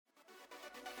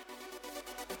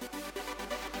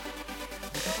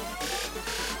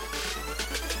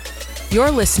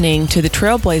You're listening to the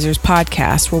Trailblazers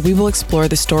podcast, where we will explore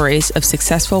the stories of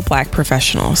successful Black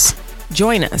professionals.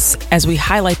 Join us as we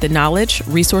highlight the knowledge,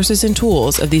 resources, and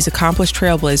tools of these accomplished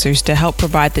trailblazers to help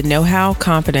provide the know-how,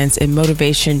 confidence, and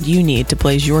motivation you need to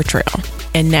blaze your trail.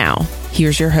 And now,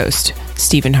 here's your host,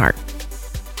 Stephen Hart.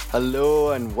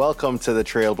 Hello and welcome to the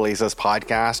Trailblazers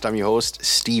podcast. I'm your host,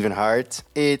 Stephen Hart.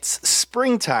 It's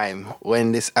springtime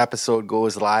when this episode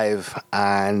goes live,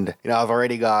 and I've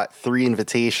already got 3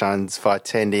 invitations for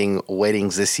attending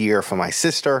weddings this year for my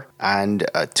sister and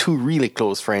 2 really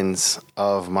close friends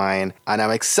of mine. And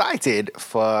I'm excited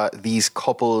for these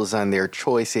couples and their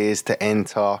choices to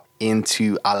enter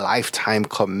into a lifetime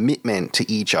commitment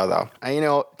to each other.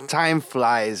 And time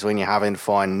flies when you're having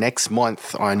fun. Next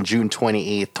month on June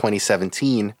 28th,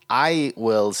 2017, I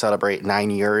will celebrate 9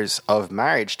 years of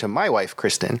marriage to my wife,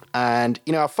 Kristen. And,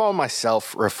 I found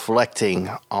myself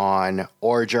reflecting on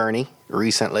our journey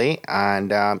recently.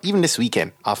 And even this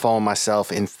weekend, I found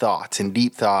myself in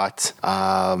deep thought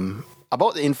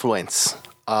about the influence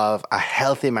of a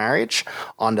healthy marriage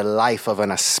on the life of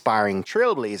an aspiring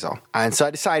trailblazer. And so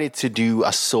I decided to do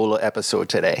a solo episode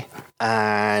today.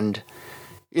 And,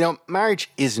 marriage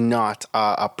is not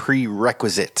a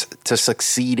prerequisite to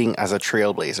succeeding as a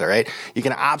trailblazer, right? You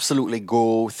can absolutely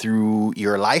go through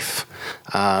your life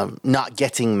not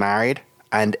getting married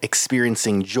and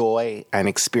experiencing joy and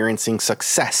experiencing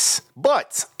success.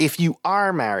 But if you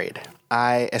are married,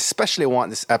 I especially want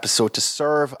this episode to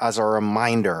serve as a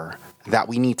reminder that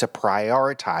we need to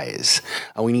prioritize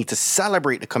and we need to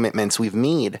celebrate the commitments we've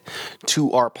made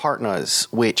to our partners,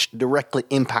 which directly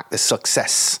impact the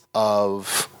success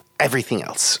of everything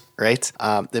else, right?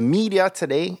 The media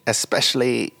today,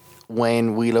 especially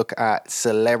when we look at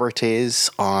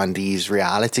celebrities on these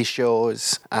reality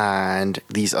shows and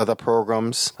these other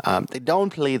programs, they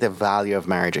downplay the value of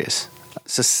marriages.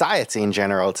 Society in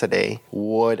general today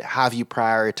would have you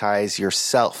prioritize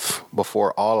yourself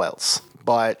before all else.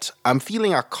 But I'm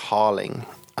feeling a calling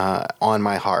on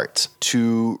my heart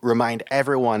to remind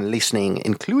everyone listening,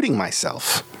 including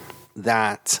myself,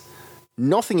 that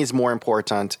nothing is more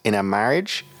important in a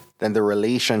marriage than the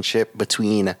relationship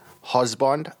between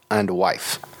husband and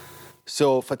wife.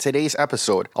 So for today's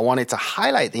episode, I wanted to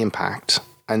highlight the impact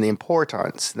and the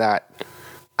importance that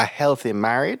a healthy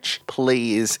marriage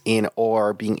plays in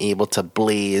our being able to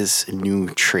blaze new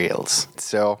trails.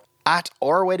 So at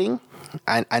our wedding,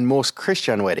 and most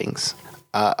Christian weddings,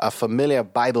 a familiar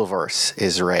Bible verse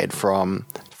is read from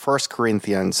 1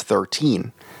 Corinthians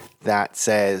 13 that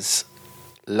says,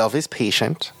 "Love is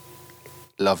patient,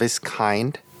 love is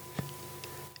kind,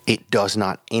 it does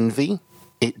not envy,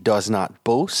 it does not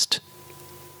boast,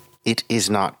 it is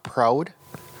not proud,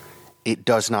 it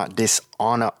does not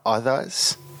dishonor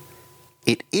others,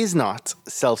 it is not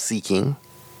self-seeking,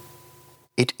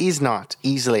 it is not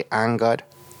easily angered,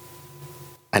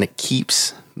 and it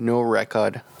keeps no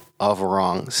record of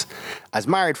wrongs." As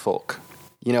married folk,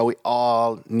 we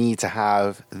all need to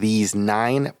have these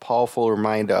 9 powerful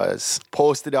reminders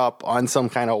posted up on some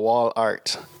kind of wall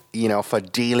art, for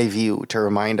daily view to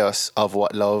remind us of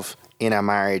what love in a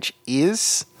marriage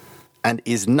is and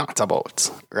is not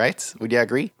about, right? Would you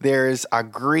agree? There's a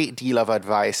great deal of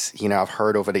advice, I've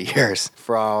heard over the years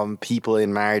from people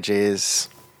in marriages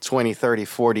 20, 30,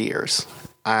 40 years.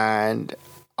 And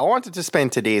I wanted to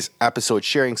spend today's episode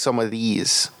sharing some of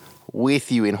these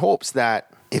with you in hopes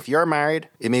that if you're married,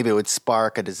 it maybe would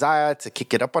spark a desire to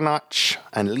kick it up a notch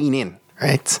and lean in,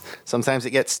 right? Sometimes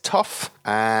it gets tough,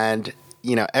 and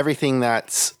everything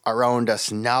that's around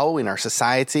us now in our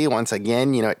society, once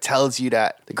again, it tells you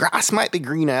that the grass might be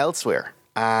greener elsewhere.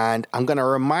 And I'm going to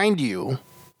remind you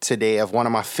today of one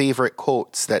of my favorite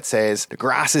quotes that says, "The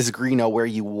grass is greener where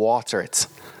you water it."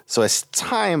 So it's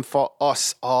time for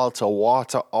us all to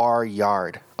water our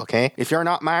yard, okay? If you're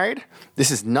not married,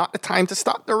 this is not the time to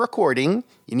stop the recording.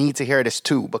 You need to hear this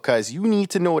too, because you need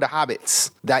to know the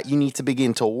habits that you need to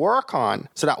begin to work on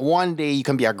so that one day you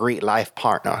can be a great life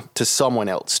partner to someone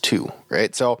else too,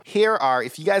 right? So here are,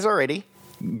 if you guys are ready,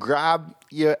 grab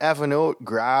your Evernote,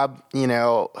 grab,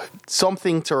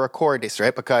 something to record this,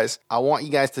 right? Because I want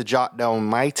you guys to jot down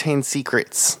my 10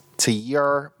 secrets to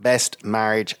your best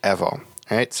marriage ever.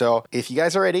 All right, so if you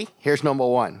guys are ready, here's number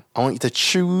 1. I want you to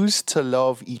choose to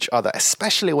love each other,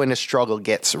 especially when the struggle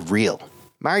gets real.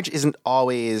 Marriage isn't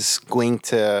always going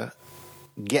to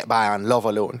get by on love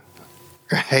alone,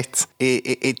 right?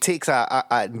 It takes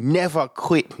a never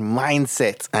quit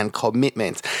mindset and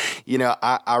commitment.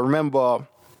 I remember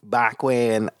back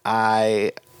when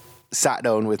I sat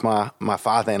down with my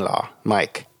father-in-law,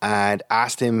 Mike, and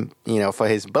asked him, for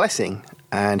his blessing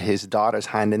and his daughter's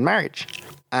hand in marriage.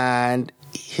 And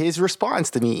his response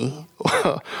to me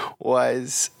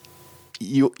was,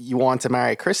 you want to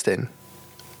marry Kristen?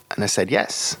 And I said,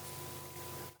 yes.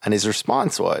 And his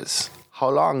response was, how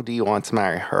long do you want to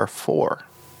marry her for?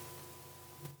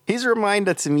 His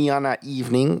reminder to me on that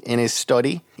evening in his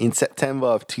study in September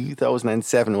of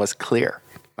 2007 was clear.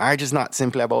 Marriage is not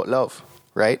simply about love,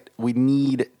 right? We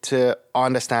need to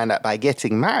understand that by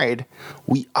getting married,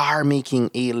 we are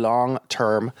making a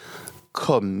long-term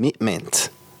commitment,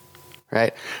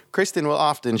 right? Kristen will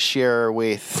often share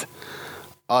with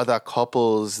other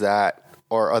couples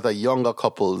or other younger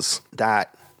couples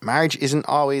that marriage isn't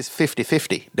always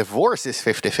 50-50. Divorce is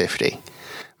 50-50.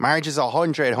 Marriage is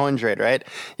 100-100, right?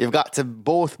 You've got to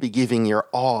both be giving your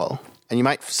all. And you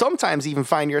might sometimes even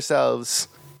find yourselves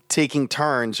taking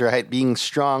turns, right? Being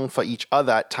strong for each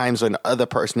other at times when the other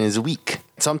person is weak.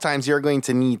 Sometimes you're going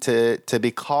to need to be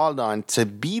called on to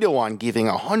be the one giving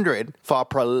 100 for a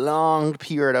prolonged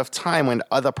period of time when the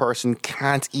other person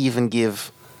can't even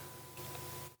give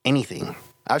anything.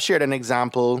 I've shared an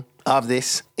example of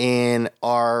this in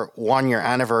our 1-year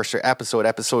anniversary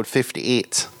episode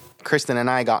 58. Kristen and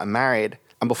I got married,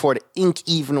 and before the ink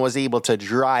even was able to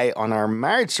dry on our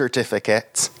marriage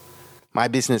certificate, my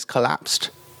business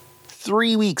collapsed.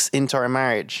 3 weeks into our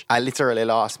marriage, I literally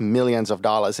lost millions of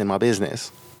dollars in my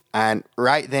business. And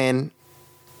right then,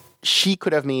 she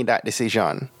could have made that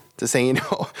decision to say,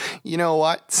 you know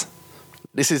what?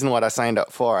 This isn't what I signed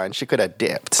up for, and she could have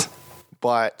dipped.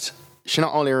 But she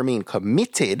not only remained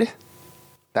committed,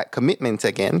 that commitment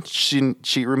again,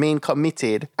 she remained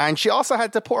committed, and she also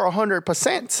had to pour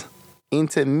 100%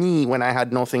 into me when I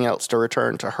had nothing else to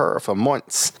return to her for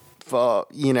months, for,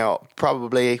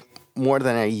 probably more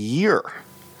than a year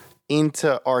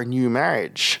into our new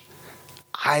marriage.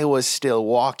 I was still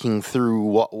walking through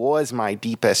what was my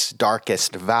deepest,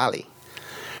 darkest valley,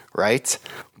 right?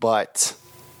 But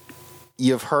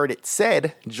you've heard it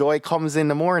said, joy comes in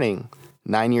the morning.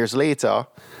 9 years later,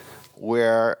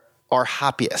 we're our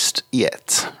happiest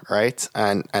yet, right?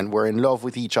 And we're in love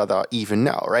with each other even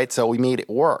now, right? So we made it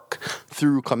work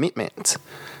through commitment,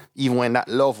 even when that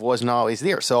love wasn't always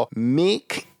there. So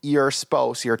make your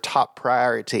spouse your top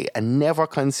priority and never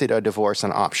consider divorce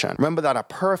an option. Remember that a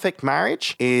perfect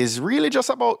marriage is really just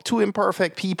about two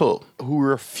imperfect people who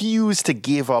refuse to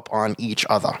give up on each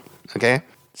other, okay?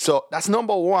 So that's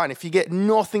number one. If you get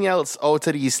nothing else out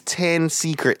of these 10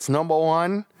 secrets, number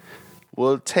one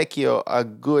will take you a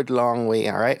good long way,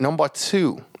 all right? Number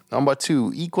two,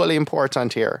 equally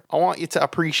important here. I want you to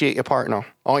appreciate your partner.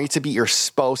 I want you to be your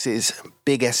spouse's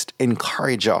biggest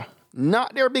encourager,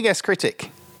 not their biggest critic.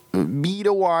 Be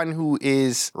the one who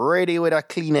is ready with a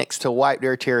Kleenex to wipe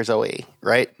their tears away,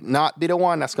 right? Not be the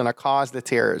one that's going to cause the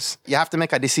tears. You have to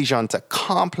make a decision to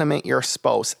compliment your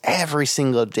spouse every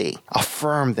single day.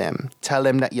 Affirm them. Tell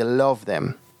them that you love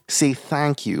them. Say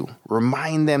thank you.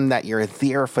 Remind them that you're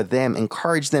there for them.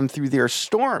 Encourage them through their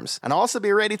storms. And also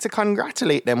be ready to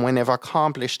congratulate them when they've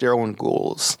accomplished their own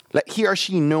goals. Let he or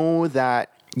she know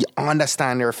that you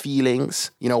understand their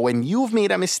feelings. When you've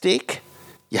made a mistake,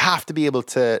 you have to be able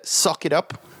to suck it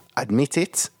up, admit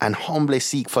it, and humbly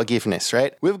seek forgiveness,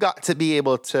 right? We've got to be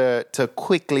able to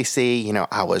quickly say,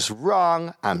 I was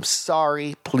wrong. I'm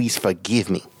sorry. Please forgive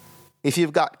me. If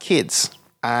you've got kids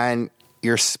and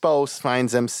your spouse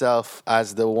finds himself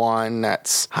as the one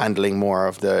that's handling more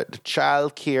of the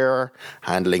child care,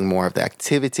 handling more of the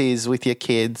activities with your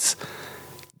kids,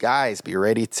 guys, be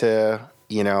ready to,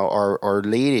 or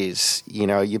ladies,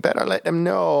 you better let them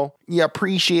know you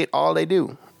appreciate all they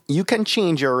do. You can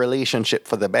change your relationship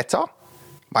for the better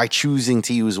by choosing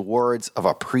to use words of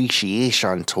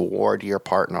appreciation toward your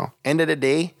partner. End of the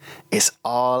day, it's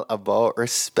all about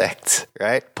respect,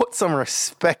 right? Put some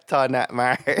respect on that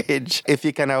marriage. If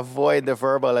you can avoid the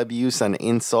verbal abuse and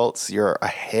insults, you're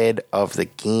ahead of the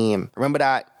game. Remember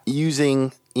that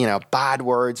using bad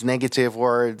words, negative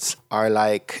words are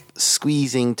like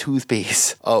squeezing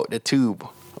toothpaste out the tube.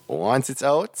 Once it's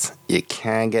out, you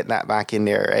can't get that back in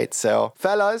there, right? So,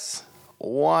 fellas,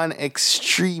 one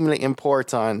extremely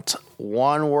important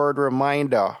one-word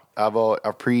reminder about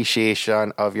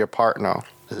appreciation of your partner.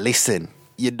 Listen.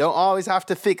 You don't always have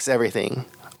to fix everything,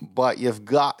 but you've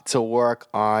got to work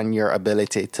on your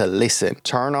ability to listen.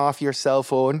 Turn off your cell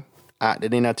phone at the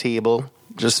dinner table.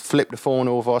 Just flip the phone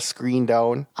over, screen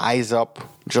down, eyes up,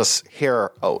 just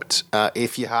hear out.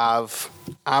 If you have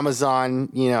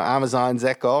Amazon's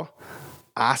Echo,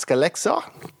 ask Alexa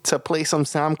to play some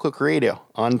Sam Cooke radio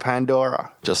on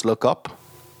Pandora. Just look up,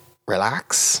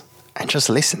 relax, and just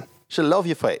listen. She'll love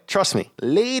you for it. Trust me.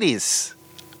 Ladies,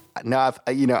 now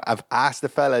I've asked the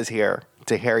fellas here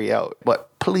to hear you out,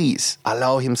 but please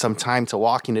allow him some time to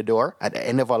walk in the door at the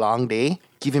end of a long day.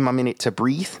 Give him a minute to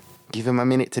breathe. Give him a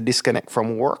minute to disconnect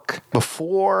from work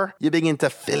before you begin to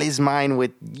fill his mind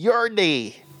with your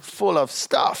day full of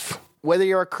stuff. Whether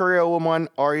you're a career woman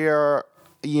or you're,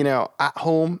 at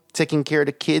home taking care of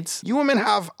the kids, you women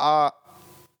have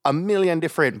a million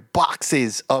different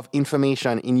boxes of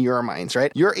information in your minds,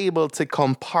 right? You're able to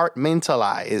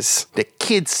compartmentalize the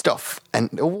kid stuff and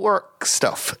the work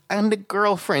stuff and the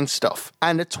girlfriend stuff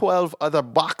and the 12 other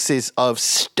boxes of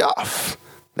stuff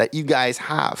that you guys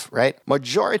have, right?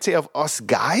 Majority of us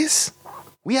guys,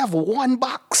 we have one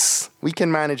box we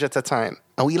can manage at a time.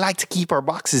 And we like to keep our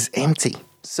boxes empty.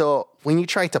 So when you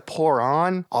try to pour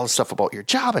on all the stuff about your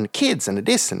job and the kids and the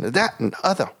this and the that and the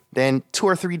other, then 2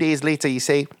 or 3 days later you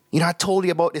say, I told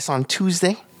you about this on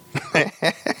Tuesday.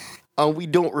 And we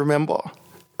don't remember,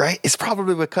 right? It's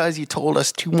probably because you told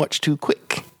us too much too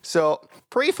quick. So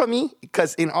pray for me,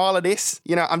 because in all of this,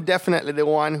 I'm definitely the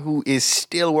one who is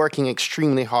still working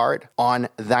extremely hard on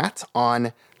that,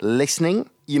 on listening.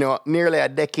 Nearly a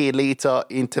decade later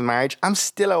into marriage, I'm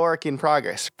still a work in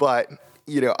progress. But,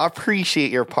 appreciate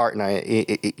your partner. At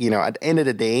the end of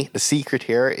the day, the secret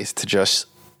here is to just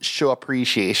show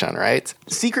appreciation, right?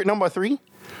 Secret number 3,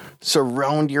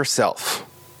 surround yourself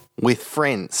with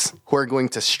friends who are going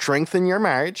to strengthen your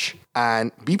marriage,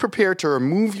 and be prepared to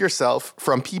remove yourself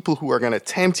from people who are going to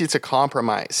tempt you to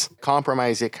compromise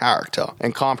your character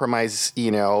and compromise,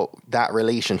 that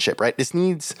relationship, right? This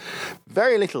needs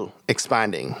very little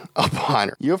expanding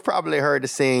upon. You've probably heard the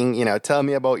saying, tell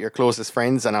me about your closest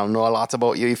friends and I'll know a lot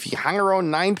about you. If you hang around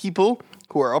 9 people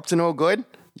who are up to no good,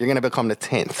 you're going to become the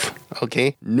 10th,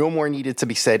 okay? No more needed to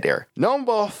be said there.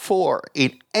 Number 4,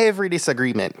 in every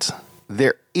disagreement,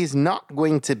 there is not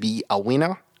going to be a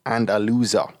winner and a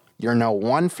loser. You're now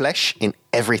one flesh in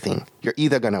everything. You're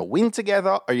either going to win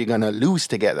together or you're going to lose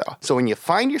together. So when you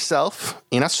find yourself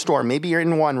in a storm, maybe you're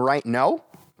in one right now,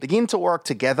 begin to work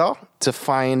together to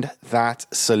find that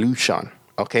solution,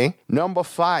 okay? Number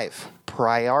 5,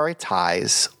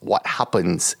 prioritize what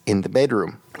happens in the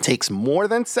bedroom. It takes more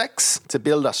than sex to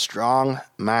build a strong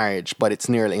marriage, but it's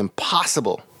nearly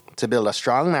impossible to build a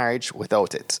strong marriage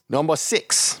without it. Number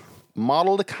 6,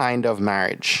 model the kind of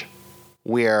marriage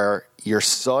where your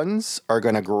sons are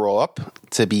going to grow up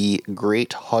to be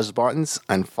great husbands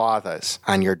and fathers,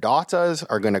 and your daughters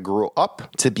are going to grow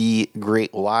up to be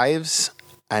great wives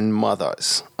and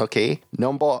mothers, okay?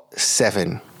 Number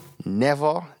 7,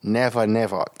 never, never,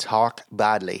 never talk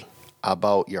badly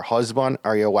about your husband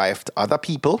or your wife to other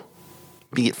people,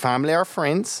 be it family or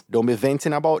friends. Don't be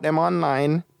venting about them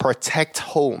online. Protect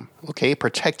home, okay?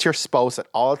 Protect your spouse at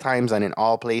all times and in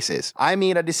all places. I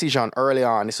made a decision early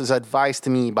on. This was advised to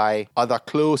me by other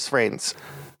close friends.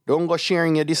 Don't go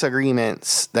sharing your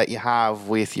disagreements that you have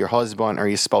with your husband or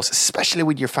your spouse, especially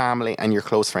with your family and your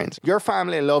close friends. Your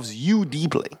family loves you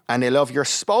deeply, and they love your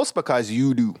spouse because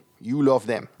you do. You love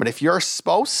them. But if your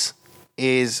spouse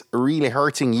is really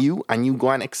hurting you and you go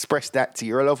and express that to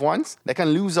your loved ones, they can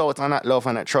lose out on that love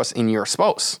and that trust in your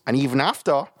spouse. And even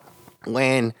after,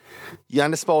 when you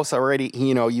and the spouse already,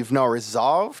 you've now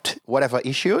resolved whatever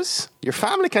issues, your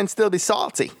family can still be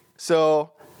salty.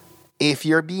 So if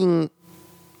you're being,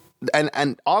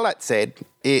 and all that said,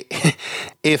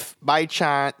 if by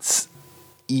chance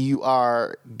you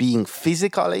are being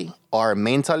physically or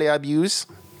mentally abused,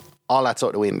 all that's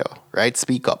out the window, right?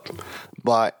 Speak up.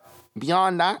 But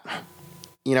beyond that,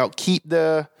 keep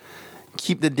the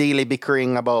daily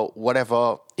bickering about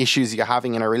whatever issues you're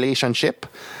having in a relationship.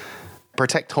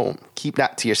 Protect home. Keep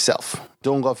that to yourself.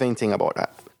 Don't go venting about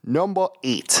that. Number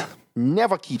 8,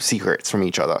 never keep secrets from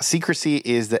each other. Secrecy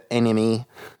is the enemy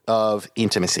of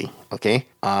intimacy, okay?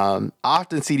 I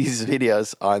often see these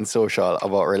videos on social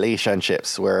about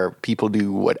relationships where people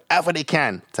do whatever they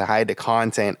can to hide the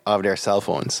content of their cell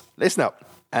phones. Listen up.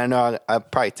 I know I'll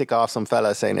probably tick off some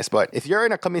fellas saying this, but if you're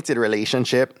in a committed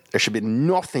relationship, there should be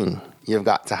nothing you've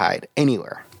got to hide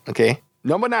anywhere, okay?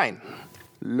 Number 9,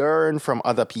 learn from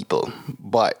other people,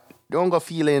 but don't go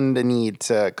feeling the need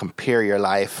to compare your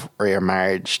life or your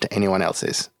marriage to anyone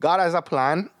else's. God has a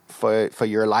plan for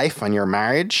your life and your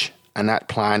marriage, and that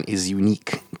plan is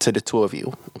unique to the two of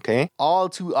you, okay? All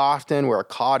too often, we're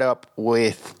caught up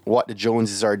with what the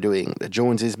Joneses are doing. The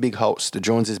Joneses' big house, the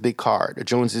Joneses' big car, the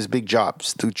Joneses' big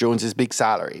jobs, the Joneses' big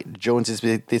salary, the Joneses'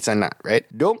 big this and that, right?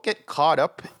 Don't get caught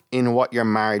up in what your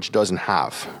marriage doesn't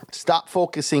have. Stop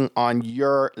focusing on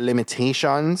your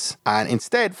limitations and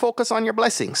instead focus on your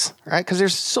blessings, right? Because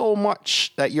there's so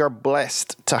much that you're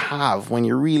blessed to have when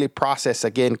you really process,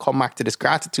 again, come back to this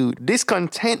gratitude.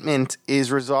 Discontentment is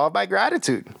resolved by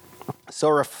gratitude. So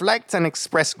reflect and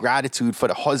express gratitude for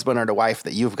the husband or the wife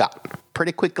that you've got.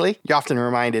 pretty quickly, you're often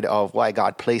reminded of why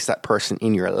God placed that person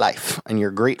in your life, and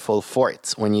you're grateful for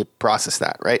it when you process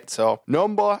that, right? So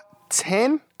number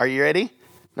 10, are you ready?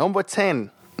 Number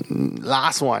 10,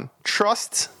 last one.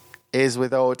 Trust is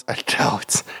without a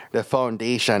doubt the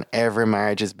foundation every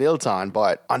marriage is built on.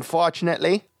 But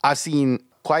unfortunately, I've seen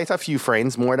quite a few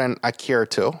friends, more than I care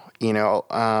to,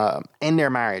 end their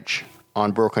marriage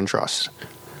on broken trust.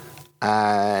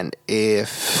 And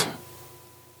if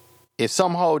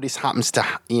somehow this happens to,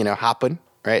 happen,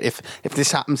 right? If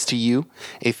this happens to you,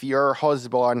 if your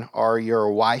husband or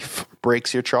your wife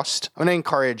breaks your trust, I'm going to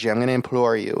encourage you, I'm going to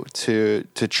implore you to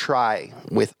try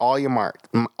with all your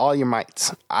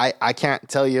might. I can't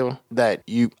tell you that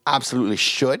you absolutely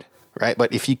should, right?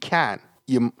 But if you can,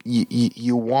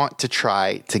 you want to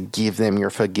try to give them your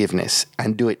forgiveness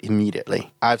and do it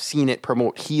immediately. I've seen it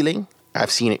promote healing. I've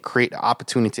seen it create the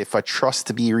opportunity for trust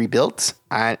to be rebuilt.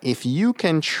 And if you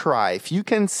can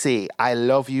say, I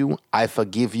love you, I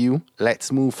forgive you, let's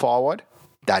move forward.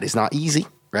 That is not easy,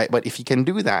 right? But if you can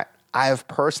do that, I have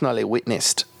personally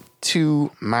witnessed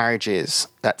 2 marriages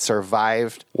that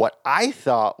survived what I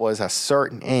thought was a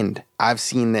certain end. I've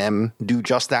seen them do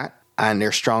just that, and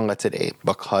they're stronger today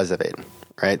because of it,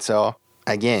 right? So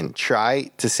again,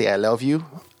 try to say, I love you,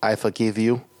 I forgive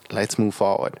you, let's move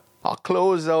forward. I'll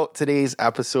close out today's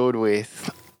episode with,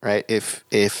 right,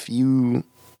 if you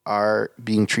are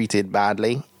being treated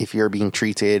badly, if you're being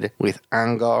treated with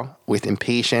anger, with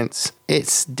impatience,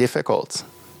 it's difficult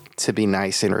to be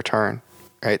nice in return,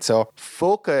 right? So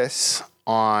focus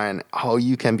on how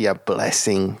you can be a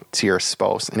blessing to your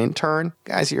spouse. And in turn,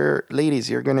 guys, ladies,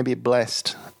 you're going to be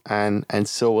blessed, and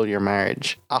so will your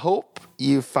marriage. I hope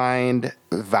you find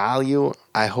value.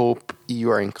 I hope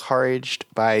you are encouraged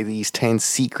by these 10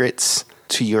 secrets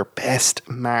to your best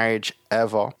marriage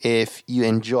ever. If you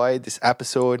enjoyed this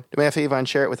episode, do me a favor and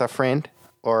share it with a friend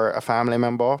or a family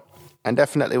member, and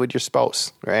definitely with your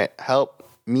spouse, right? Help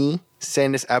me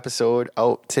send this episode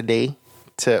out today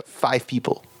to 5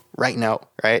 people right now,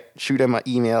 right? Shoot them an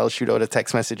email, shoot out a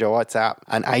text message or WhatsApp,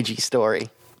 an IG story.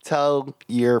 Tell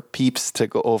your peeps to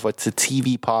go over to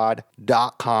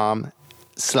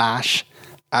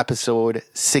tvpod.com/episode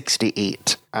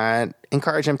 68 and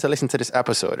encourage them to listen to this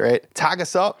episode, right? Tag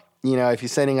us up, if you're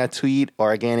sending a tweet,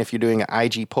 or again, if you're doing an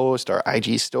IG post or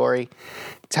IG story,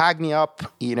 tag me up.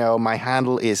 My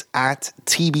handle is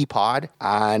 @tbpod,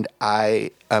 and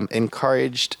I am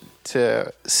encouraged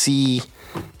to see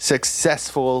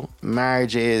successful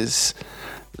marriages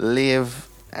live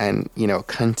and,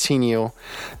 continue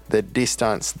the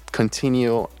distance,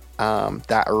 continue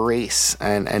that race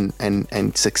and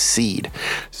succeed.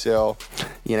 So,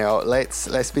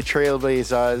 let's be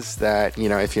trailblazers that,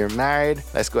 if you're married,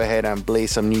 let's go ahead and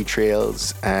blaze some new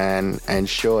trails and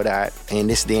show that in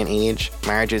this day and age,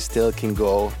 marriages still can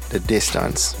go the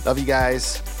distance. Love you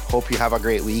guys. Hope you have a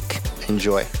great week.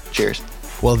 Enjoy. Cheers.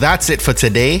 Well, that's it for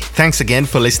today. Thanks again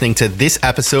for listening to this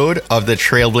episode of the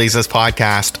Trailblazers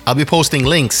podcast. I'll be posting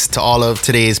links to all of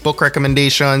today's book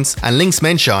recommendations and links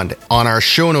mentioned on our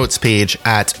show notes page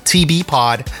at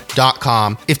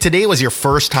tbpod.com. If today was your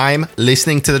first time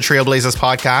listening to the Trailblazers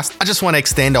podcast, I just want to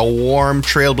extend a warm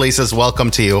Trailblazers welcome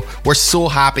to you. We're so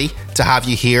happy to have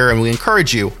you here, and we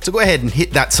encourage you to go ahead and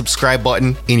hit that subscribe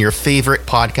button in your favorite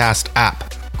podcast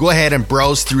app. Go ahead and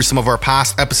browse through some of our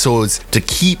past episodes to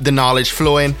keep the knowledge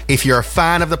flowing. If you're a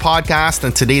fan of the podcast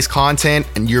and today's content,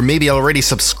 and you're maybe already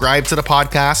subscribed to the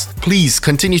podcast, please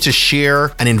continue to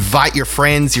share and invite your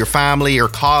friends, your family, or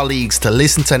colleagues to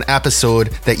listen to an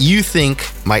episode that you think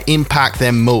might impact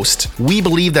them most. We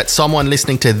believe that someone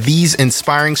listening to these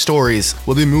inspiring stories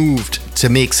will be moved to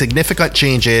make significant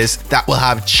changes that will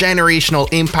have generational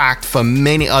impact for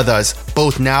many others,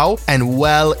 both now and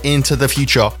well into the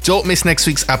future. Don't miss next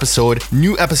week's episode.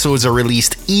 New episodes are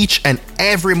released each and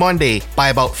every Monday by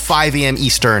about 5 a.m.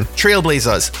 Eastern.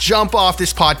 Trailblazers, jump off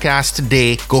this podcast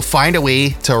today. Go find a way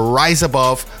to rise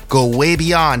above, go way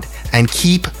beyond, and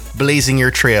keep blazing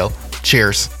your trail.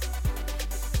 Cheers.